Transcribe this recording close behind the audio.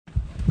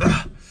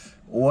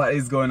What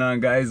is going on,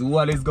 guys?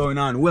 What is going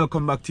on?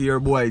 Welcome back to your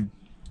boy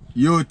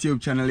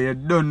YouTube channel. You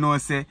don't know,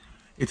 say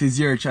it is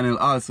your channel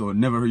also.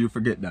 Never you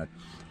forget that.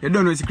 You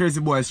don't know, it's a crazy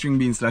boy String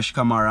Bean /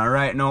 Camera. And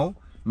right now,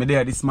 me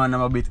there this man,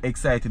 I'm a bit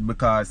excited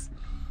because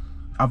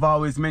I've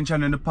always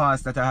mentioned in the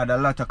past that I had a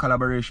lot of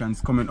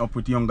collaborations coming up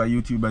with younger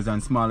YouTubers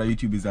and smaller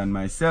YouTubers and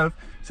myself.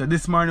 So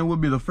this morning will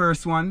be the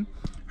first one.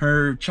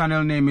 Her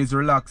channel name is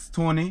Relax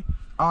Toni.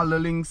 All the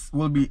links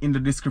will be in the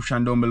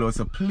description down below,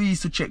 so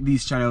please to check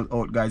these channels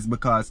out, guys,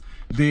 because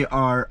they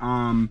are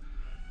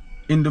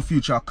in the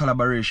future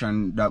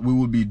collaboration that we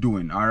will be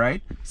doing. All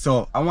right,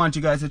 so I want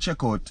you guys to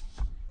check out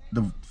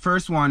the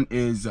first one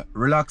is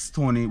Relax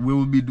Toni. We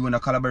will be doing a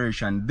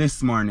collaboration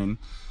this morning,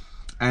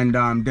 and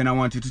then I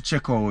want you to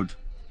check out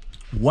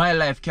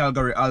Wildlife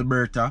Calgary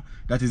Alberta.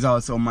 That is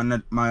also my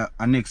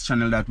next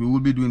channel that we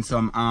will be doing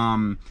some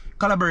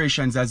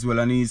collaborations as well,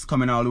 and he's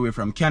coming all the way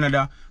from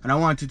Canada. And I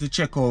wanted to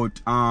check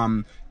out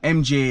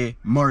MJ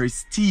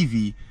Morris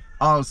TV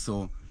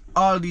also.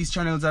 All these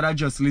channels that I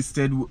just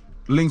listed,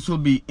 links will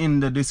be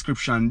in the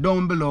description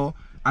down below,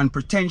 and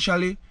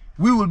potentially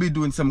we will be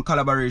doing some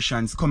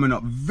collaborations coming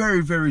up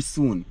very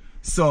soon,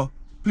 so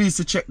please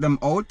to check them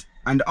out.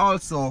 And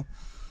also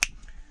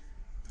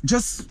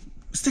just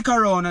stick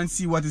around and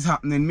see what is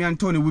happening. Me and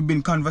Toni, we've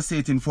been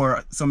conversating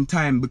for some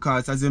time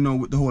because, as you know,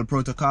 with the whole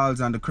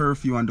protocols and the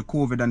curfew and the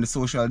COVID and the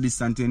social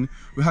distancing,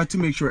 we had to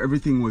make sure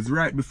everything was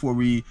right before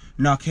we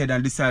knock head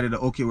and decided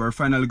that, okay, we're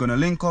finally gonna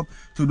link up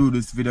to do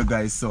this video,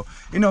 guys. So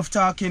enough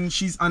talking.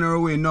 She's on her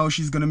way now.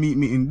 She's gonna meet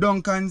me in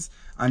Duncan's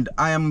and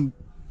I am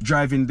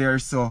driving there,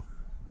 so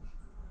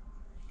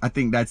I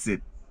think that's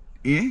it.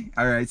 Yeah,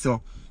 all right,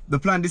 so the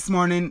plan this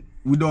morning,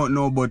 we don't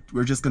know, but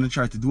we're just gonna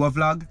try to do a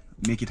vlog,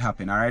 make it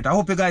happen. All right, I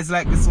hope you guys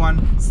like this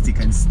one. Stick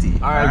and stay.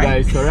 All right,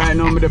 guys, so right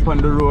now I'm up on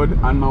the road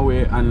on my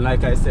way, and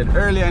like I said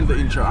earlier in the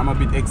intro, I'm a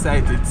bit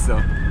excited,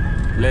 so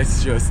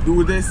let's just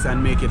do this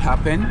and make it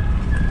happen.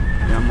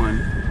 Yeah,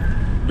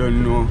 man,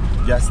 don't know,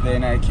 just there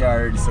in our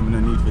car already, so no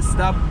need to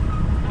stop.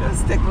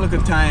 Just take a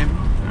little time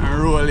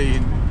and roll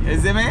in. You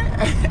see me?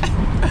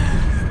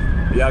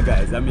 Yeah,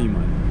 guys, I'm me,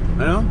 man.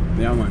 You know?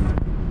 Yeah, man.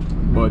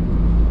 But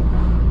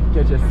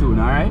catch you soon,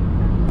 all right?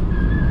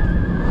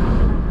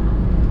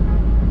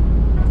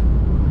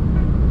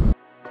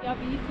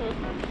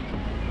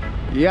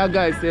 Yeah,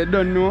 guys, you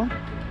don't know,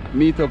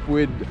 meet up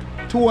with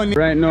Toni.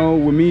 Right now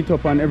we meet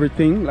up on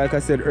everything, like I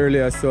said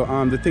earlier. So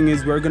the thing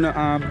is, we're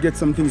gonna get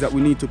some things that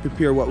we need to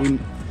prepare what we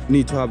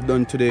need to have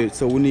done today.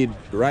 So we need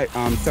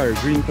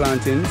green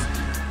plantains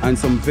and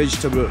some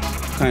vegetable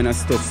kind of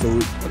stuff. So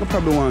I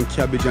probably want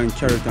cabbage and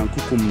carrot and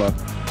cucumber,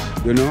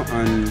 you know,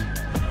 and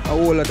a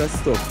whole lot of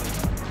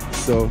stuff.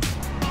 So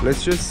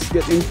let's just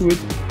get into it.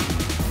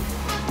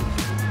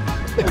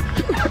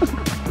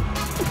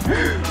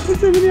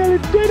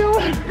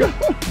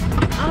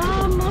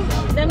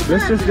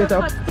 Let's just get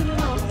up.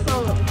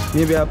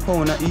 Maybe a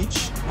pound of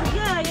each.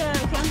 Yeah, I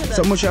can do that.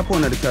 So much a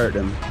pound of the carrot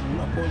then? A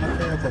pound of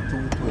carrot at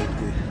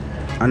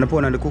 220. And a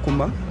pound of the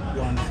cucumber?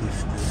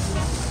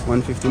 150.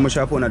 150. Much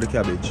a pound of the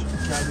cabbage?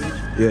 Cabbage?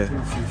 Yeah.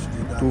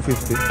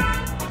 250.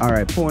 250.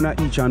 Alright, pound of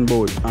each on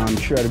board.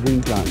 Share the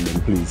green plant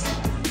then, please.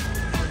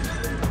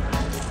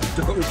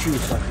 Take out the 3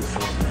 fatties.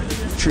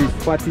 3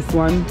 fatties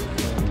one.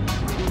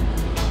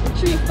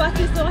 3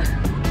 fatties one.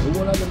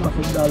 One of them are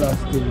 $1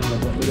 still.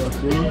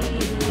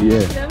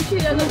 Yeah. Them 3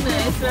 look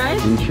nice, right?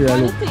 Them 3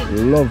 look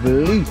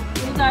lovely.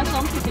 These are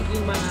some pretty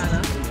green banana.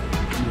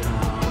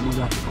 Yeah, these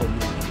are come.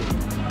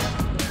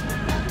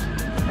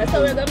 So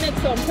we're gonna make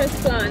some fresh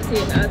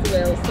plantain as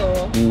well. So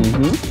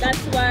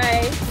that's why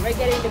we're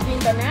getting the green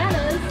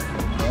bananas,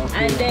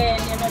 and then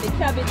the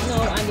cabbage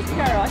now and the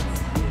carrots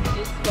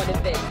is for the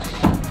veg.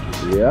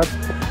 Yep.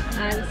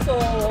 And so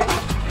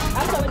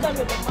after we're done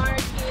with the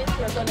market,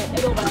 we're gonna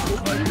head over to the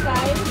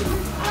seaside,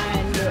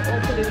 and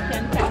hopefully we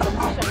can catch some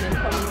fishermen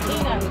coming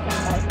in and we can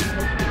buy some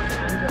fish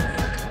and just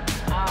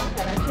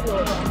kind of chill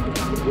over and sit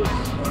on the beach.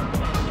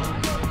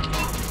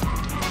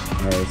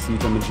 Alright, see you,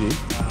 G.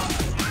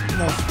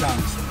 No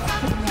thanks.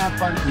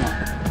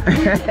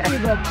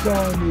 Big up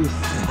Toni's.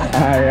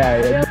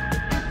 Alright.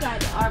 Inside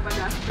the arbor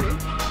that's free.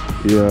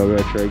 Yeah, we're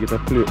trying to get a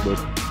plate, but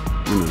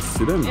you know,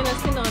 see them. You know,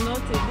 see no, no,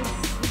 this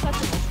has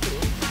to be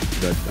free.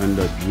 That's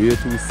way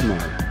too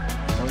small.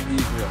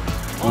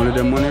 Only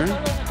the money?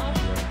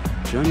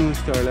 Johnny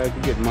Star like to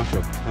get mashed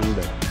up and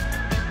that.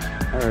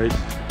 Alright.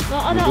 No,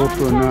 the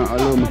GoPro now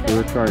allow me to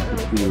record for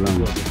too long.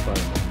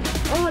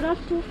 Oh,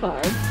 that's too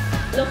far.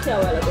 Look here a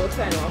while ago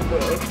trying to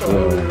upload. So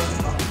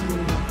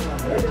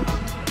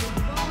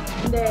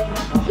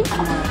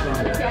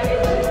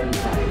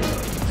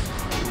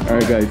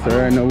alright, guys, so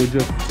right now we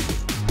just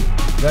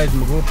guys,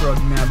 my GoPro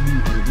give me a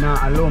beat. Now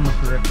allow me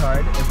to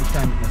record every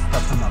time it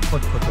stops and I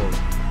cut out.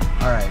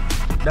 Alright,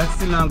 that's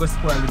still not gonna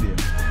spoil the day.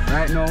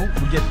 Right now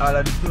we get all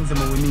of the things that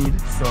we need,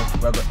 so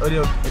we're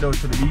gonna head out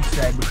to the beach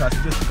side because we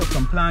just pick up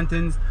some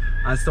plantains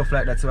and stuff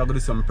like that. So we're gonna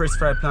do some press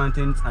fried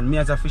plantains, and me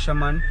as a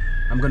fisherman,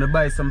 I'm gonna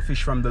buy some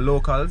fish from the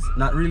locals.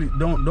 Not really,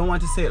 don't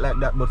want to say it like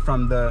that, but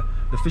from the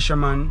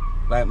fisherman,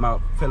 like my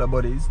fellow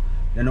buddies,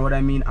 You know what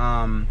I mean?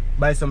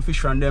 Buy some fish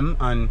from them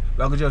and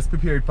we could just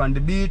prepare it on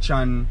the beach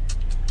and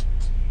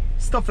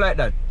stuff like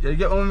that. You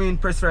get what I mean?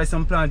 Press fry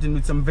some plantain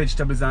with some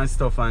vegetables and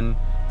stuff and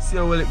see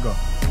how well it go.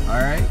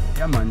 Alright?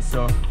 Yeah man,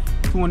 so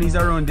Toni's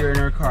around there in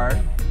her car.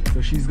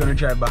 So she's gonna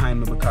drive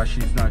behind me because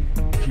she's not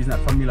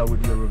familiar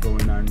with where we're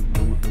going and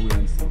the way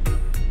and stuff.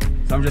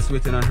 So I'm just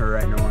waiting on her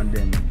right now and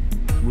then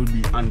we'll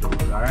be on the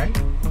road, alright?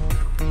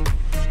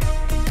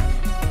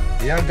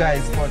 Yeah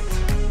guys, but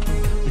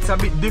it's a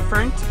bit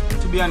different.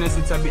 To be honest,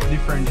 it's a bit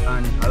different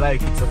and I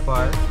like it so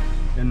far.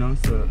 You know,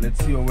 so let's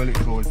see how well it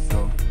goes.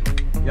 So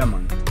yeah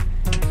man.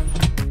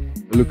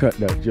 Look at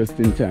that, just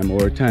in time.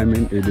 Our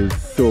timing, it is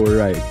so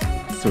right.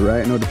 So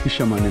right now the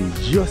fisherman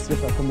is just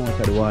if I come out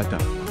of the water.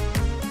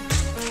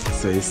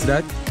 So you see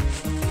that?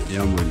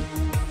 Yeah man.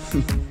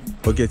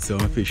 We'll get some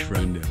fish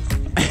from them.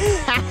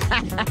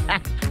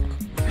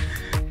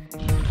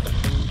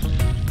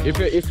 If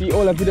you see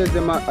all of the videos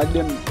them at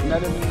them,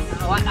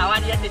 I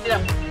want you to do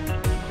that.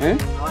 Eh?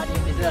 I want you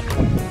to do that.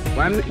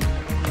 One?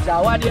 So I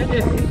want you to do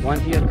this. 1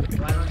 here.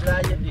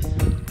 100 this.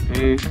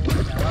 Eh?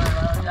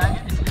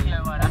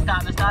 I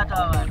start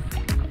over.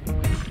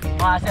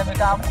 I said we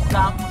can't put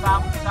some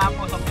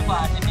people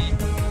at the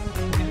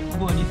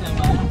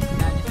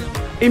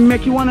it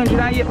make you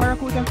 108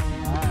 barracuda? Yeah.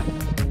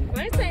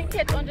 When you say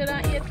catch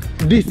 108?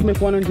 This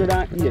make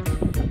 108.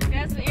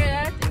 Yes, you hear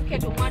that?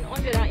 Catch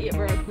 108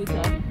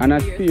 barracuda. And a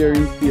spear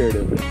in spear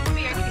them.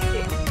 Spear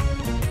fishing.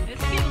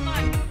 It's skill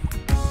man.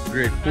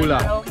 Great, pull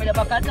up.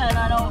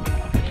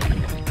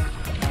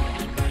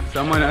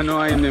 Someone I know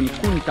I name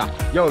Kunta.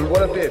 Yo,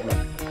 what up there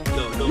man?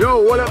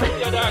 Yo, what up?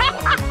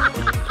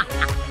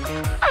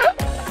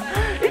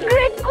 It's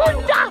great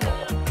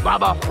Kunta!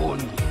 Baba phone.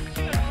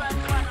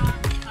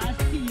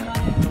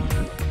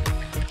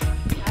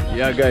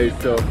 Yeah guys,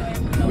 so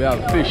we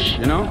have fish,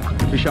 you know?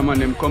 Fisherman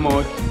them come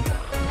out.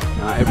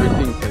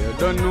 Everything, so you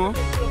don't know?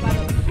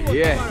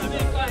 Yeah.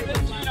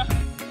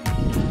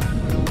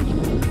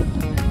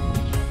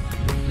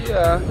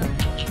 Yeah.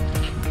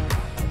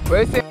 What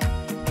you say?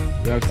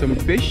 We have some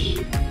fish.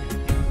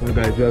 So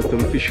guys, we have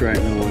some fish right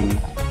now and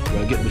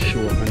we'll get the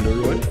show up on the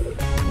road.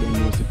 You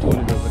know, so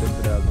Toni over there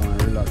so they're going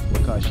to relax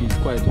because she's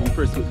quite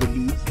impressed with the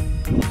bees.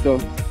 So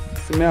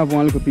may have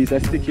one little piece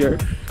of stick here.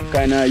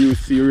 Kinda use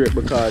C-rate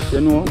because you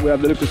know we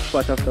have the little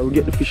spot after we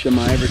get the fish and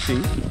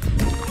everything.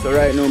 So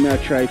right now I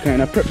try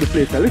kinda prep the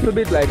place a little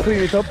bit, like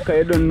clean it up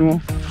because you don't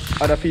know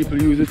other people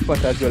use the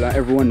spot as well and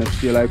everyone that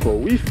feel like oh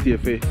we stay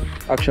for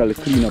actually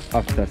clean up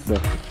after. So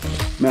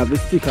I have the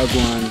stick I go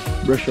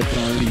and brush up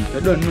and leave. I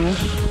don't know.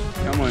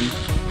 Come on.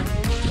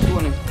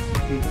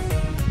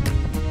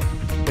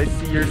 Let's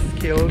see your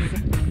skills.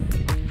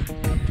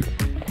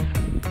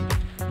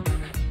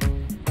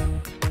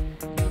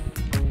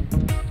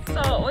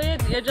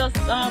 You just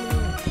you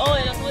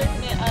just wait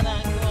me and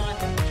go on.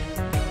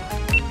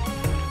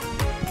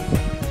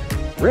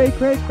 Ray.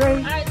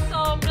 Alright, so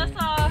I'm just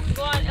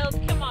go on El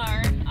Camera,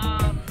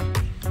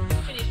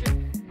 finish it.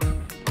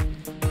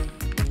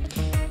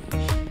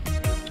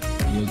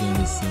 You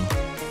guys, so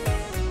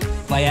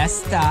fire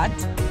start.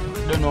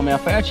 Don't know me a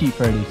fire chief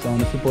for this, so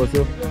I'm supposed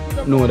to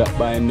know that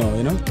by now,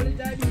 you know?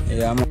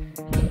 Yeah, I'm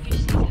Fish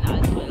season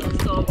as well.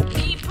 So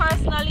me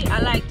personally, I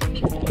like to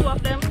mix the two of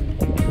them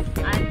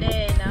and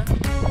then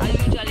I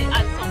usually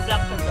add some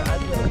black pepper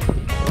as well.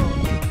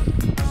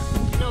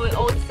 You know, we're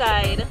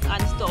outside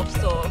and stuff,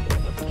 so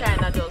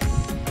kind of just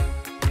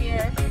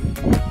here.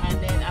 And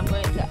then I'm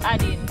going to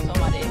add in some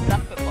of the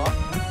black pepper.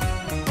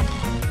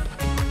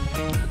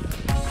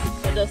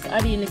 So just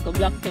add in little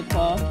black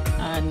pepper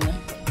and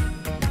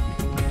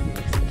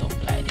stuff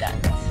like that.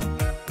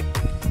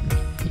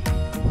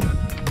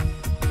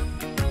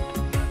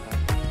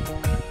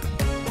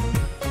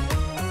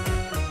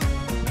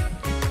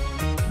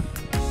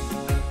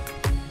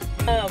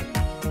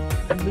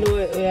 Blow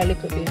it away a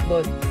little bit,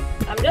 but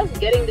I'm just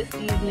getting the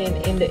seasoning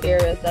in the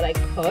areas that I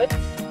cut.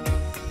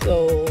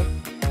 So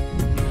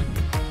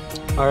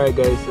alright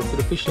guys, so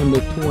the fish them the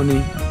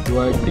Toni do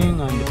her thing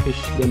and the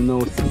fish them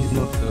now season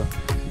up, so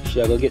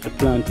she go get the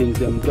plantains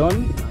them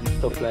done and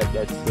stuff like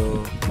that.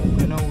 So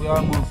you know we're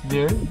almost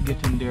there,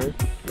 getting there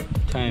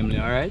timely,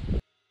 alright?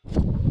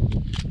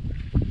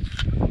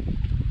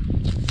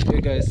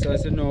 Okay guys, so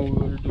as you know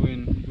we're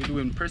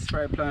doing press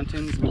fry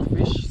plantains with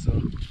fish, so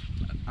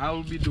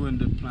I'll be doing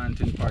the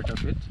plantain part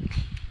of it.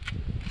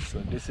 So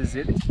this is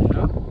it, you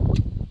know.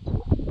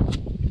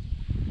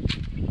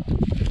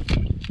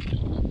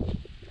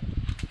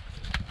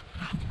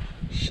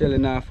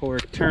 Shelling off our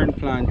turn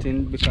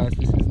plantain because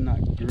this is not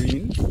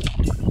green.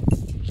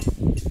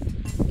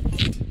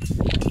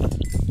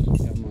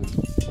 Yeah, man.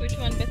 which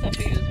one better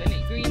for use, when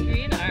it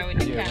green or when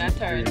it kind of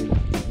turn?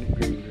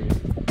 Green.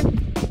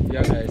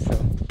 Yeah guys, so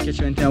catch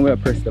you anytime we'll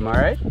press them,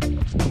 alright?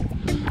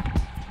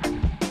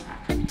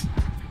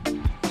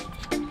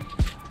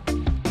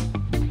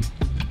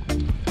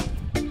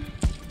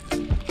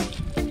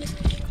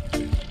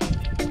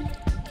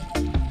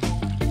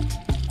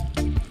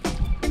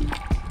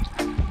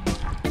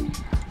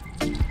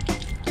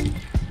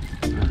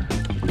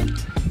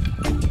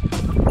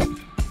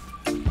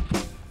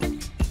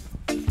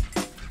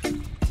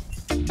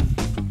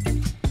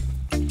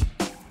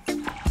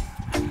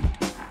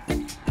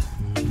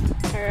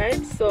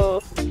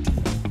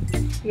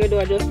 you do,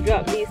 I just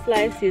drop these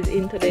slices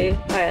into the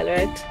oil,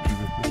 right?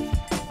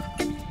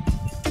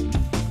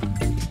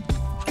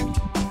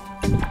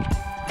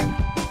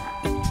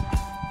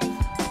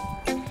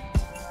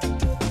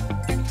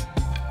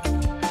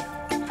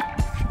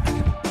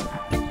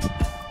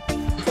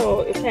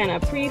 So it's kind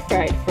of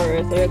pre-fried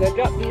first. So we're gonna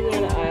drop these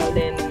in the oil,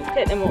 then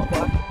take them out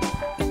back,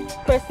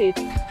 press it,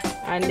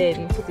 and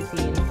then put it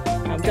in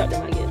and drop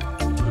them again.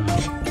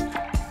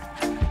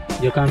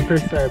 You can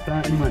press fry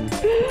plantain, man.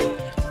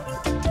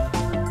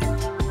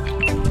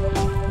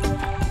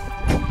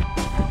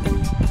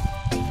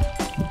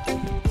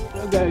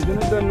 So guys, you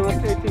don't know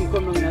what thing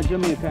coming in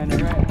Jamaica and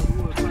right now the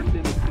whole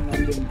pandemic thing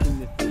and them thing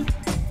this.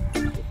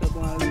 Just go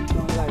and live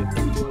some life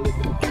and do a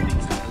little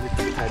things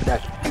like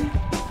that.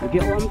 You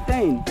get what I'm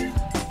saying?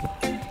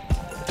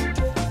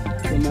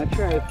 So I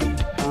try to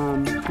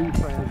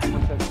pre-fry as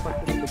much as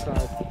possible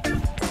because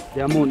the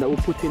amount that we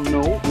put in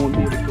now won't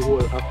be able to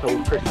hold after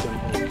we press them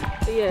out.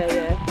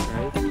 Yeah.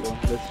 Right, so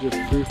let's just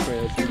pre-fry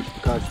as much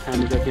because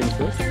time is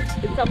against us.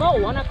 It's about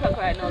 1 o'clock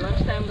right now,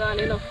 lunchtime gone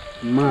enough.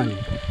 Man.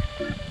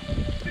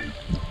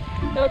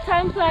 So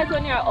time flies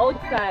when you're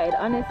outside,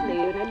 honestly,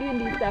 when you're doing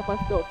this type of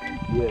stuff.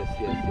 Yes.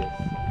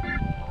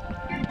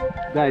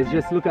 Guys,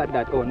 just look at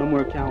that. Oh, no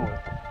more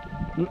camera.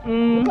 Look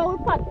how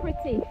we pot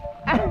pretty.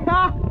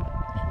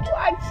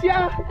 Watch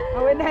ya!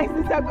 How nice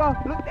this go.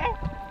 Look there.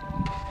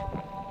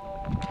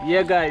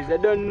 Yeah guys, I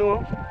don't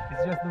know.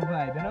 It's just the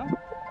vibe, you know?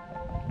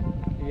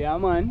 Yeah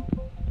man.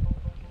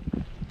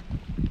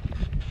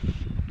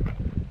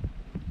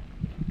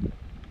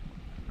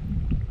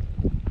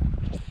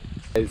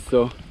 Guys,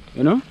 so,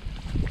 you know,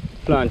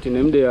 planting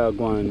them, they are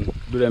going to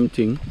do them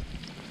thing.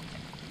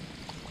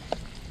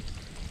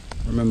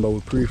 Remember we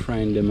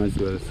pre-frying them as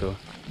well, so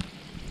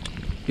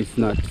it's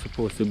not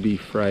supposed to be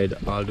fried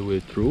all the way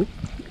through.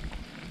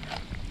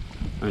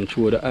 And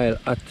through the oil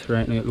hot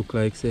right now, it look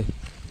like say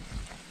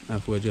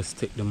if we just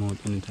take them out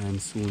anytime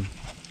soon.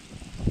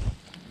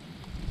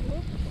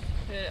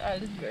 The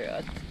oil is very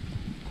hot.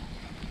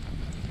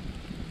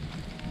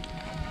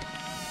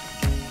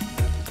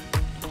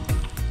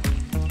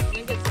 Let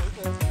me get some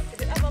first. Is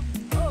it above?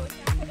 Oh, we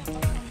can put them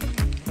up.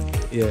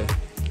 Yeah.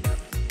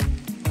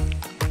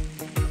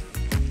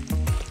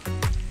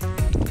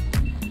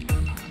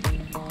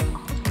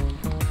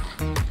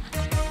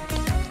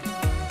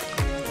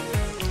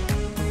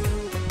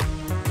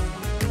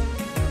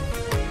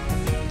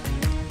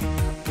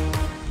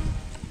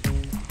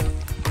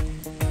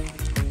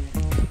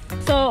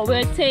 So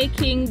we're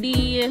taking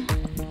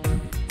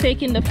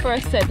the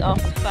first set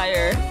off the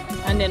fire,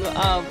 and then we'll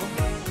have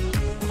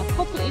a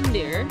couple in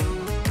there,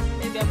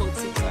 maybe about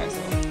 6 or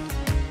so.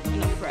 I'm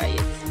gonna fry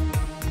it.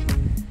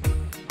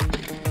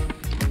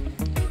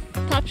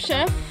 Top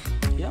chef,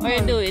 Yeah, what are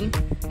you doing?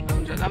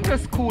 I'm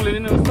just cooling, you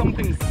know,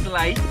 something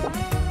slight.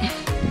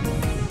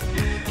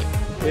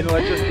 You know,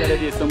 I just the other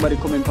day somebody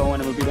coming from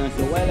one of my videos and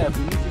said, "Wildlife,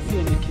 we need to see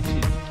in the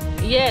kitchen."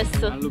 Yes.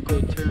 And look how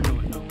it turned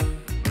out now.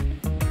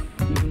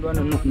 Even though I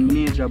know nothing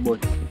major, but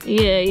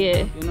Yeah.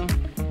 you know.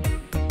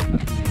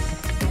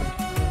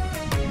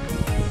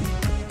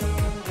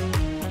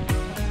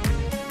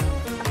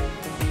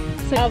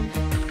 So I have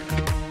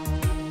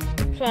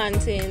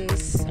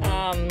plantains, I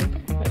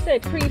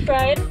said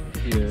pre-fried.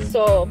 Yeah.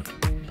 So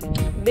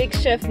big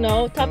chef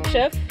now, top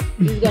chef,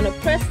 is gonna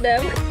press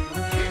them,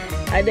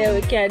 and then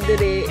we can do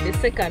the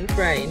second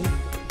frying.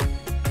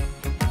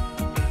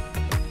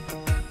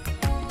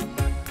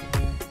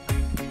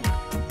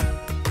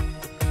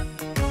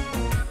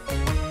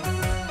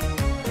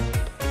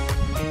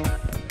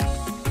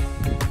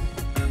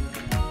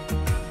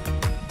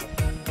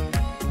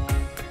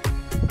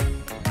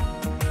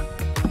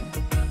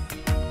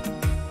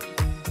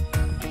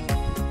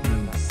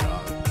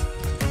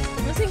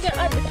 I think you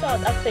add the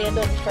salt after you're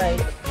done fried.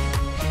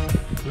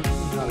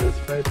 Now let's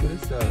fry it with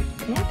the salt.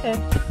 Okay.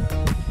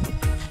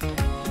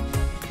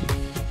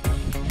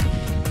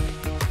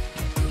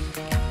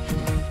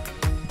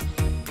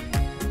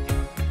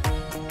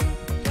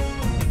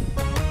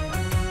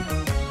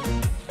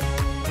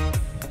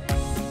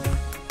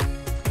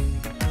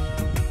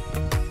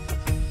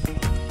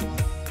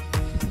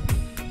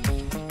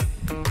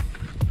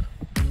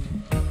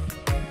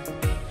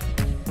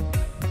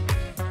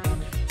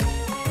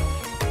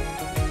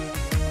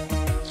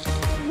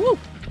 Woo!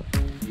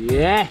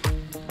 Yeah.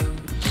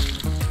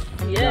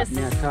 Yes. That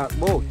me a talk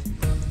about.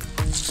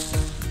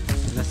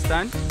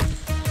 Understand?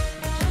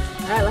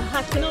 I'll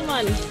hot in a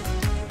man.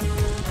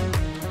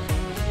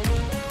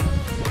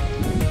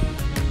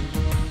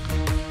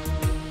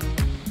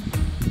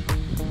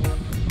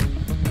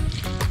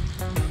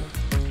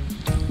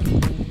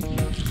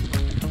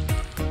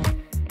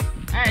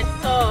 Alright,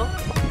 so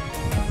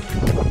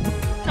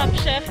top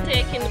chef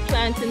taking the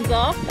plantains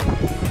off.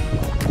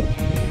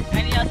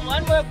 And he has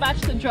one more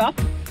batch to drop.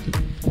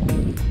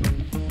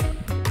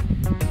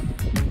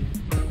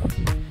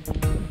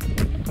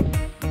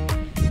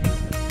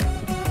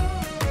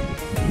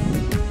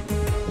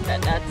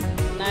 That's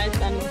nice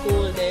and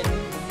golden.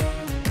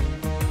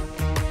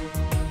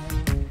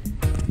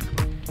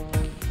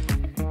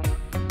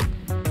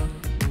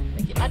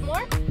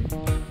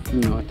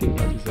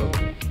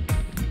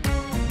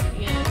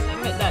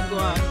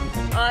 on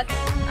hot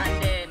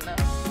and then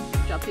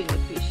drop in the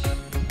fish.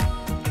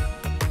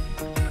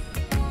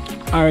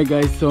 Alright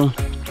guys, so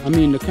I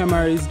mean the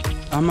camera is,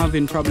 I'm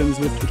having problems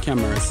with the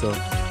camera, so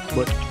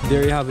but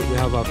there you have it. We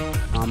have a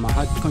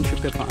hot country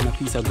pepper and a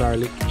piece of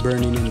garlic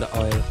burning in the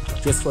oil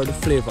just for the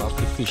flavor of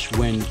the fish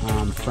when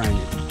frying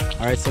it.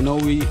 Alright, so now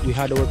we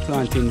had our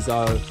plantains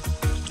all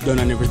done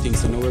and everything,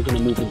 so now we're gonna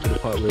move into the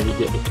part where we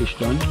get the fish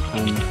done,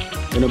 and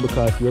you know,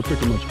 because we're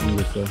pretty much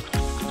hungry, so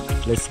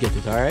let's get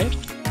it. Alright.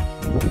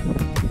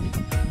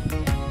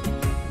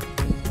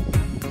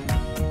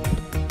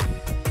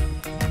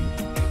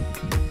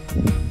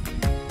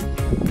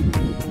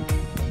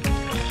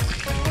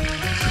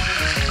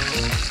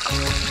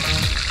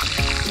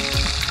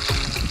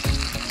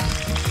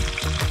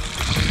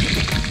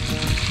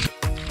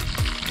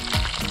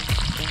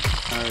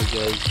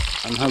 Guys,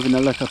 I'm having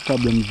a lot of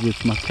problems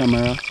with my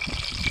camera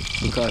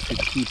because it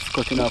keeps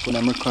cutting off when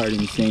I'm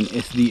recording, saying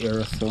SD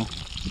error, so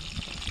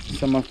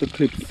some of the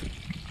clips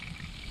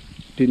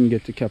didn't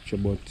get to capture,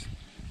 but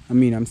I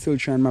mean, I'm still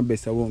trying my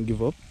best. I won't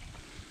give up.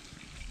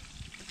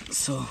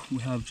 So we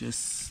have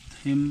just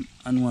him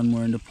and one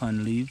more in the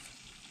pan leave,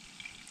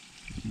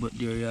 but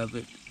there you have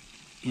it.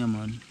 Yeah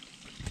man.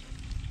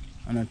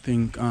 And I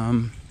think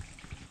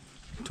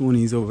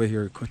Tony's over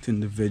here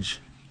cutting the veg.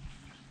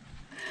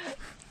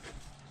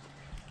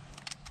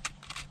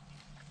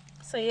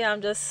 So yeah,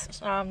 I'm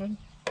just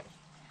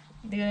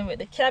dealing with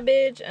the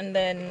cabbage, and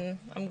then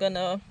I'm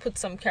gonna put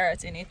some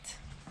carrots in it.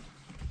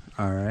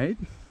 Alright.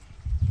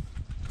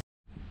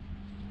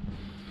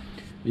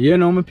 You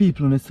know my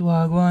people, when I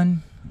swag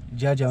one,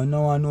 Jaja,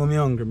 no one know me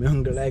hungry. Me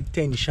hungry like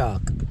 10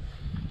 shark.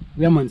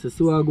 Yeah man, so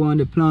swag one,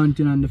 the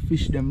plantain and the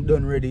fish them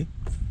done ready.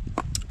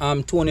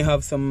 Tony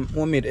have some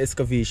homemade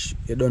escabeche.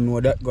 You don't know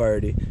that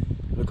already.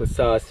 Because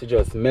sauce to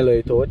just mellow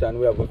it out, and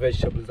we have the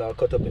vegetables all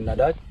cut up in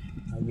that. I'll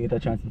get a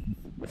chance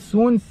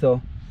soon,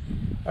 so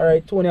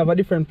alright, Tony have a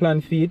different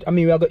plan for it. I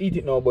mean, we are gonna eat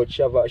it now, but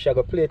she have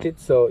to plate it,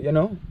 so you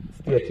know,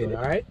 stay tuned.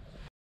 Alright.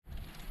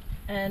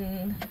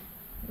 And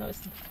no,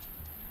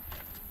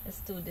 let's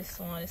do this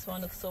one. This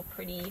one looks so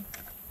pretty.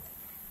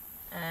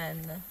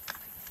 And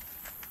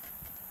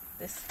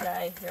this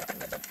guy here at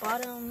the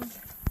bottom.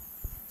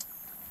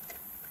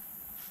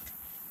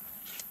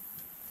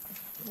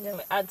 And then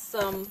we add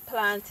some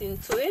plantain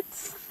to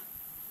it.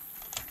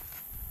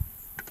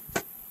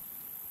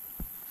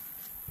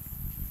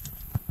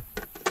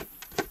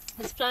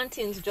 These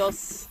plantains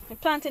the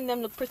plantain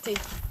them look pretty.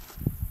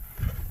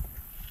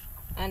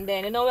 And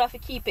then you know we have to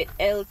keep it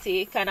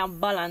healthy, kind of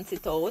balance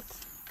it out.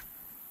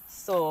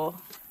 So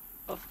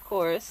of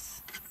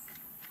course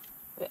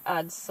we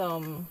add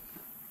some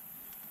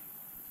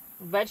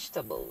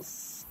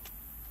vegetables.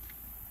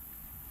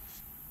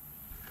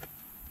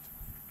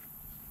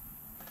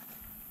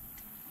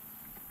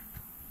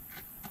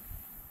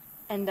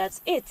 And that's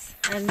it.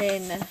 And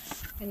then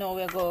you know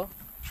we're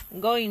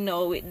going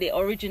now with the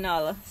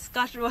original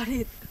Scotch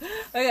bonnet.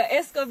 We got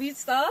escabeche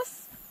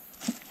sauce.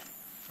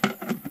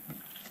 I'm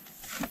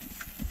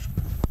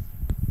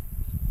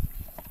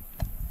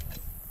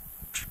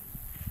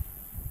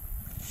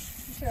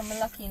sure I'm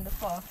lucky in the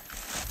fork.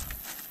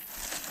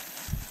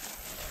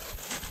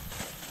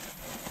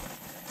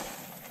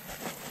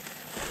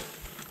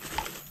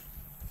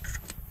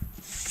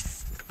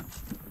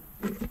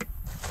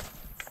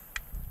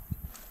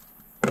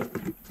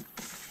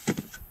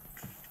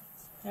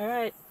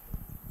 Alright.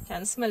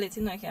 Can smell it,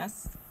 you know, I can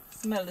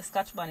smell the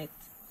Scotch bonnet.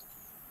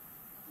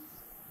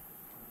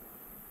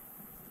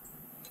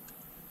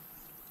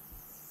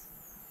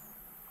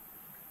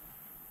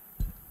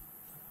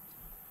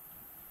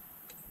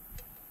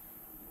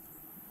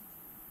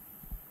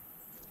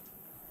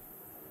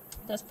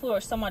 Just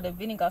pour some of the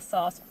vinegar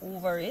sauce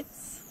over it.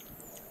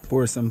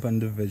 Pour some on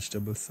the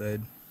vegetable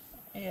side.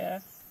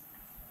 Yeah.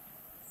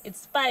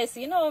 It's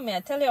spicy, you know me, I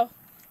tell you.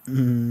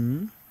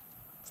 Mm-hmm.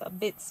 It's a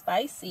bit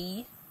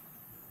spicy.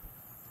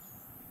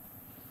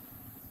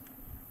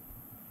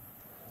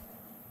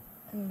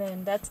 And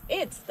then that's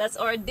it. That's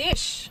our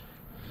dish.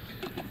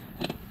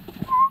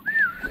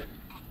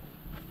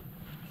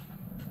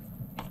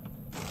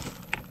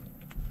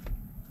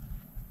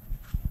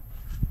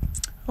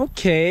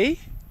 Okay.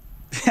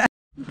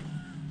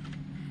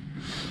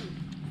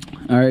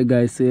 Alright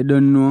guys, so you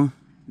don't know,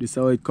 this is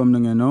how it comes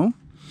down here now.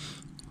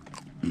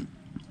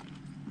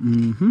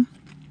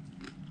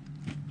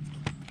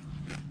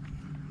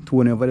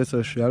 Tony over there,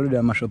 so she already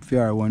mash up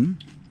for one.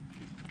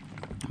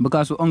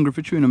 Because we're hungry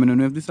for chewing, I don't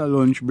know if this is a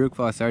lunch,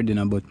 breakfast or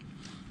dinner, but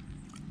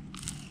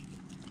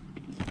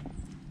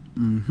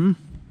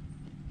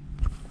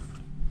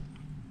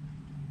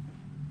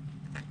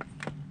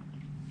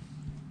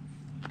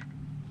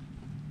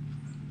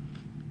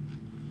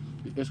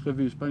the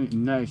escabeche is pretty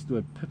nice to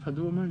a pepper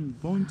though, man,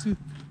 bounty.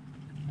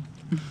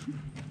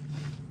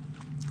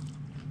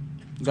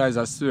 Guys,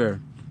 I swear,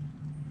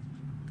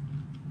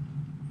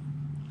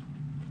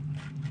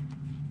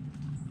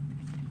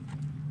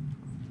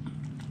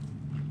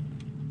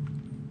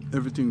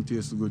 everything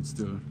tastes good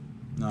still.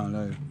 Nah,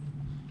 lie.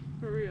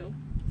 For real.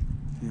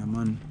 Yeah,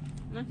 man.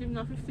 Not even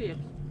nothing fake.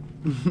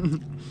 You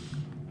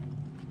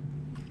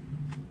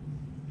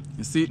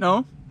see it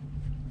now?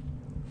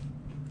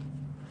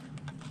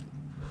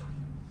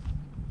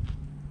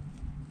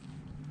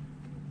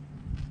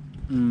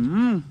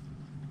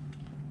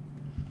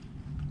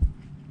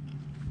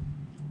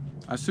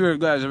 I swear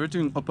guys,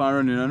 everything up and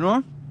running, you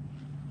know?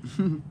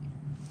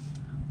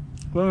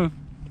 Well,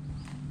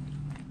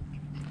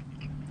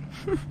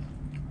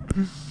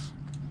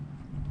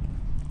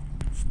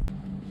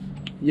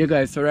 yeah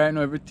guys, so right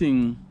now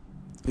everything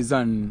is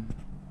on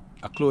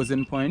a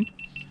closing point.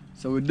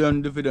 So we're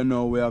done the video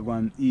now. We are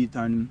going to eat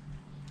and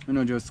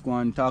just go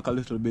and talk a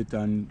little bit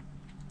and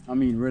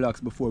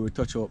relax before we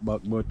touch out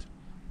back. But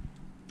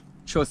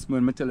trust me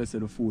when I tell you, say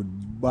the food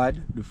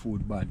bad. You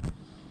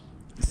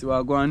see what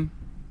I'm going?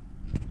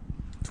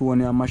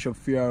 Toni and mash up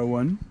for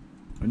one.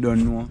 I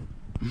don't know.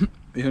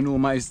 You know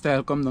my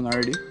style come down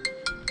already.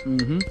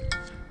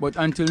 But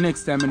until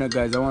next time,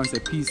 guys, I want to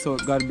say peace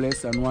out, God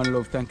bless, and one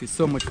love. Thank you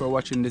so much for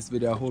watching this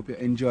video. I hope you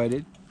enjoyed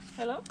it.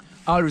 Hello?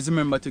 Always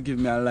remember to give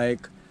me a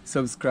like,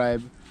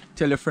 subscribe,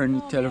 tell a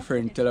friend, tell a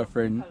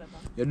friend.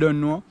 You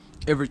don't know,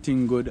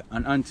 everything good.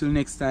 And until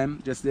next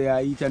time, just there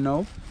I eat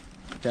now.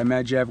 Time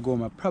I drive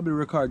home, I probably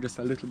record just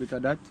a little bit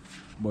of that.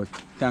 But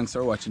thanks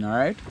for watching,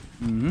 alright?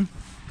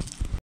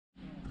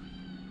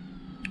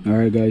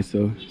 Alright guys,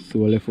 so I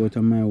left out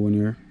of my one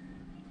here.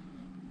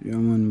 Yeah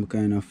man, I'm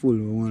kind of full,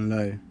 I won't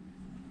lie.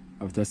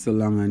 After so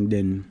long and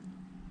then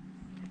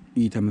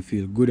eat and I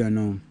feel good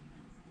now.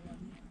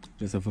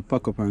 Just have to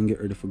pack up and get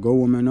ready for go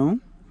home now.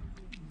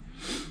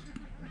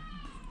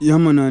 Yeah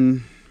man,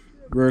 and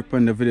work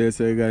on the video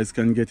so you guys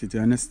can get it, you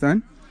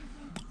understand?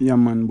 Yeah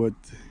man, but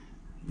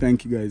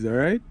thank you guys,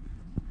 alright?